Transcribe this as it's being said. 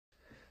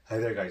Hi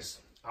there guys,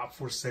 up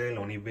for sale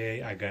on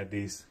eBay. I got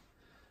this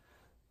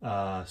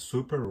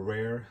super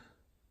rare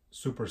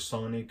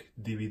Supersonic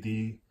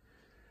DVD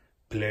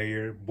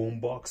player,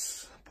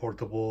 boombox,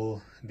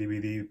 portable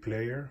DVD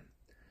player,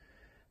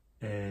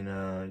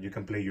 and you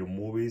can play your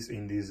movies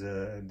in this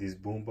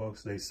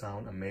boombox. They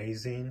sound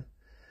amazing,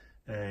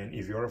 and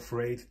if you're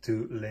afraid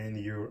to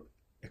lend your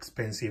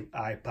expensive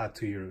iPad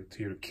to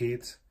your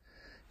kids,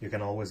 you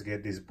can always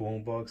get this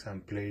boombox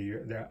and play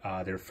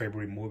their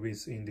favorite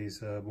movies in this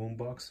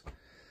boombox,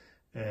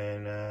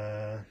 and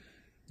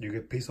you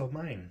get peace of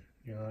mind.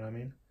 You know what I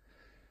mean?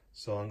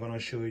 So I'm gonna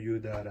show you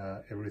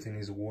that everything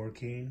is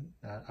working.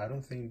 I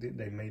don't think that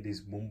they made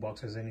these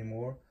boomboxes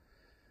anymore.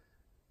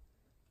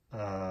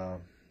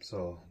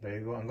 So there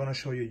you go. I'm gonna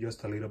show you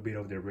just a little bit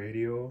of the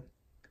radio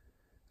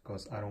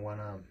because I don't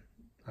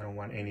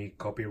want any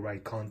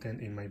copyright content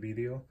in my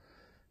video.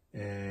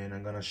 And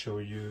I'm gonna show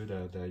you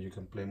that you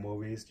can play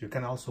movies. You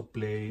can also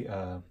play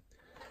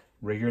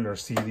regular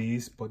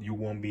CDs, but you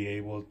won't be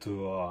able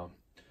to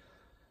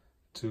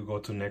go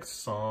to the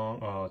next song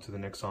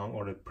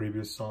or the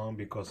previous song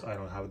because I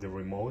don't have the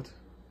remote.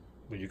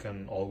 But you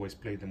can always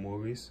play the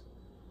movies.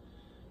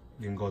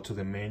 You can go to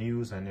the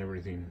menus and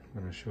everything.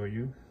 I'm gonna show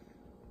you.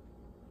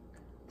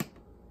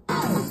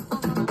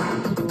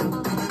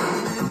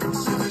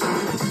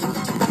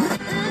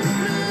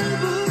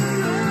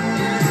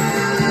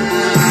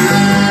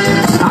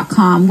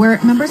 Where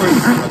members can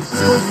earn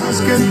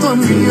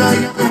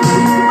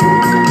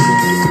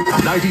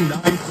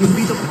 99 can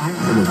be the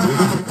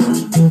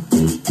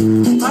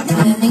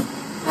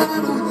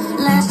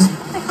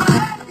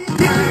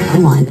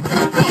one.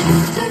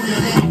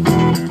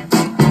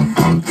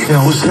 Yeah,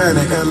 what's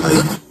happening, LA?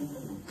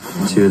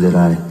 Two that I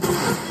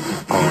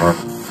are.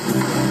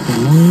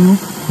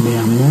 De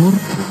amor.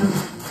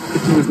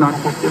 It was not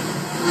effective.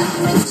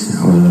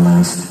 Over the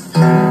last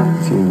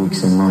few weeks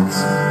and months.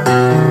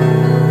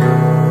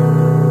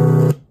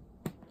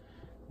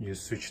 You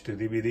switch to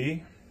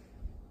DVD.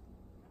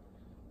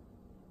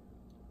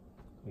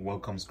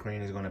 Welcome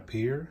screen is gonna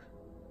appear.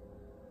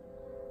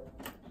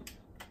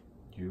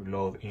 You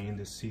load in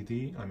the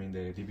CD, I mean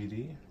the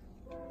DVD.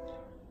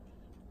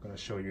 I'm gonna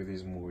show you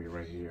this movie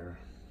right here.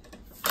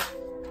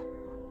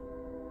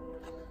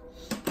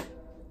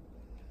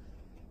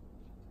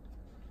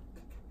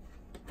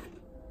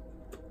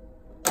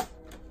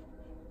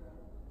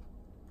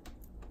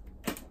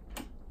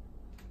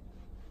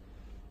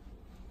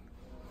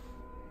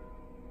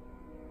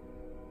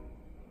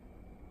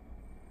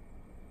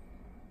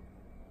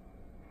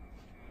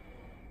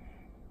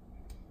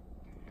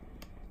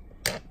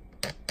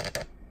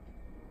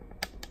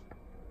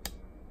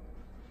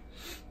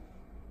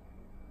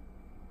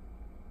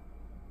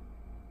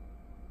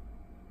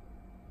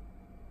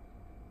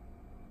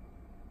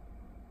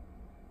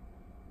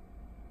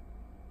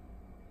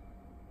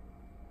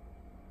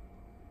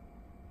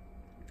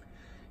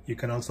 You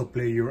can also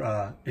play your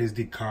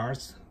SD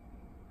cards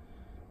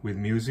with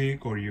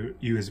music or your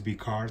USB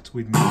cards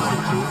with music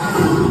too.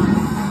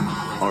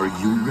 Are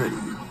you ready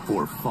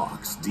for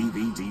Fox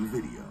DVD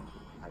video?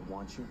 I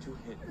want you to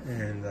hit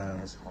And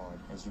as hard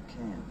as you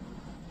can.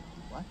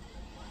 What?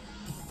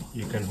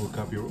 you can hook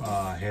up your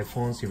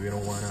headphones if you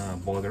don't want to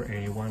bother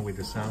anyone with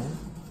the sound.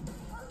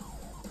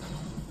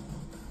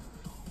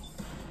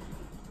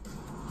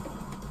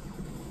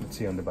 Let's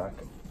see on the back.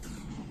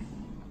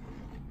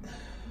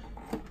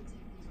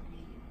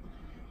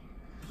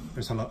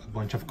 There's a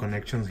bunch of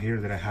connections here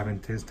that I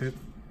haven't tested,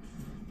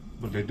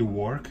 but they do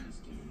work.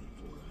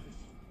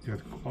 You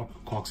got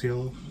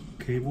coaxial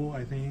cable,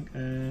 I think,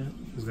 and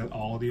it's got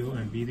audio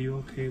and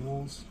video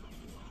cables.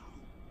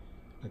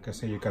 Like I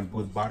said, you can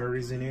put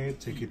batteries in it,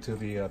 take it to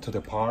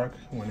the park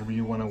whenever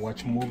you want to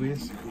watch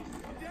movies.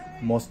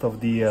 Most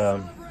of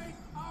the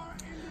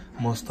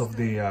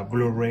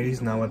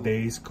Blu-rays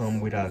nowadays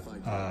come with a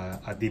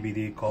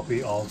DVD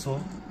copy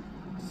also,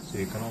 so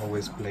you can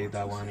always play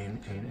that one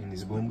in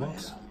this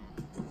boombox.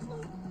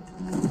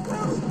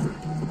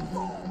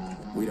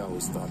 We'd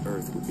always thought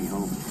Earth would be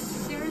home.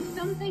 There is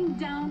something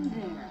down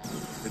there.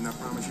 Didn't I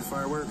promise you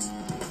fireworks?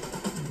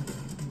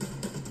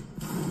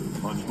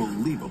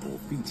 Unbelievable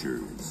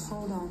features.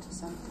 Hold on to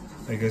something.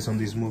 I guess on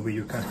this movie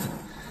you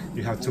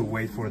have to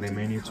wait for the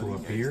menu to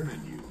appear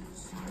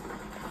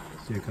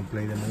so you can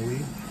play the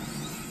movie.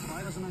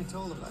 Why wasn't I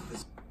told about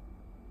this?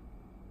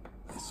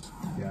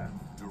 Yeah.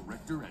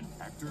 Director and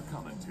actor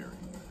commentary.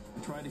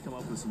 Try to come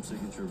up with some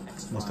signature.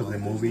 Most of the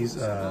movies,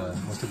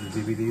 most of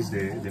the DVDs,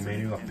 the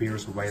menu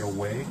appears right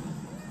away.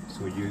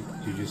 So you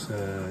just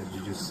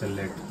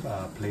select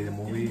play the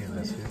movie and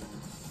that's it.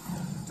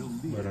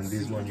 But on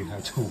this one you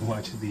have to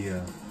watch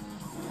the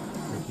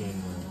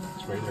freaking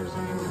trailers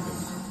and everything.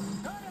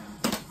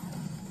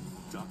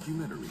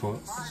 Documentary.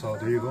 So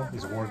there you go,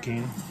 it's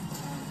working.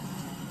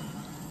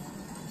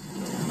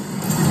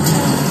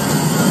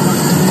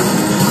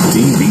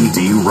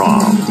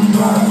 DVD-ROM.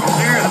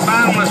 Here's the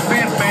bottomless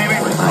pit, baby.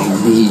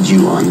 I need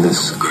you on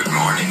this. Good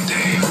morning,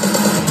 Dave.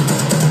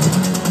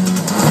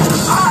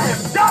 I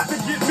have got to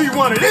get me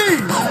one of these.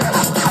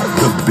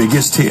 The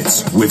biggest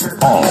hits with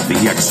all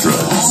the extras.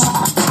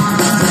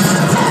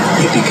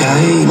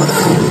 Yippee-ki-yay,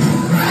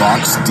 motherfucker.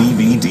 Fox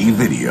DVD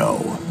Video.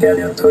 Get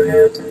into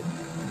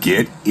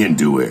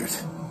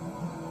it.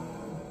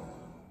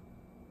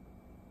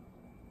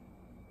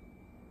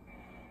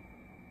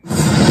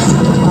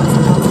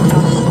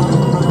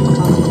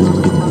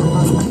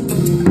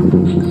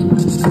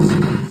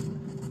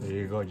 There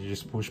you go, you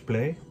just push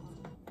play.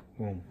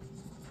 Boom.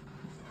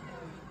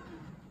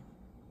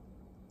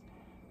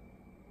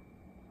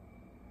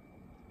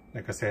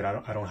 Like I said,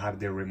 I don't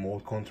have the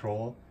remote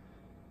control,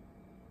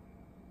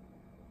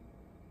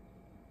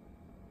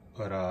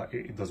 but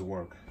it does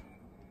work.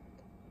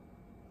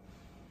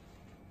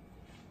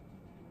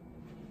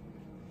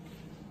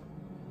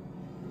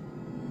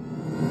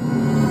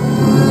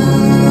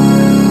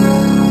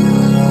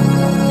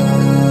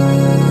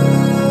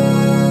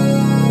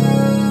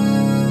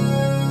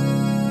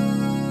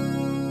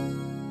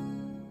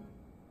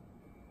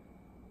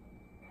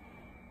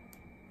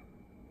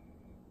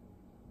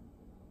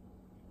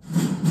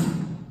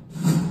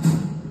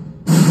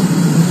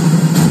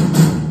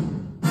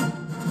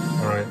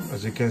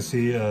 As you can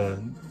see, the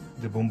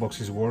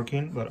boombox is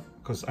working, but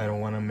because I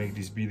don't want to make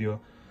this video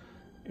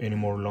any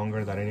more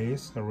longer than it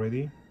is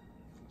already.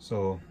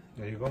 So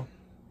there you go.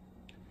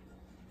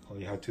 All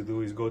you have to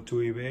do is go to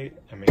eBay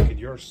and make it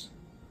yours.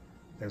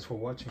 Thanks for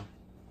watching.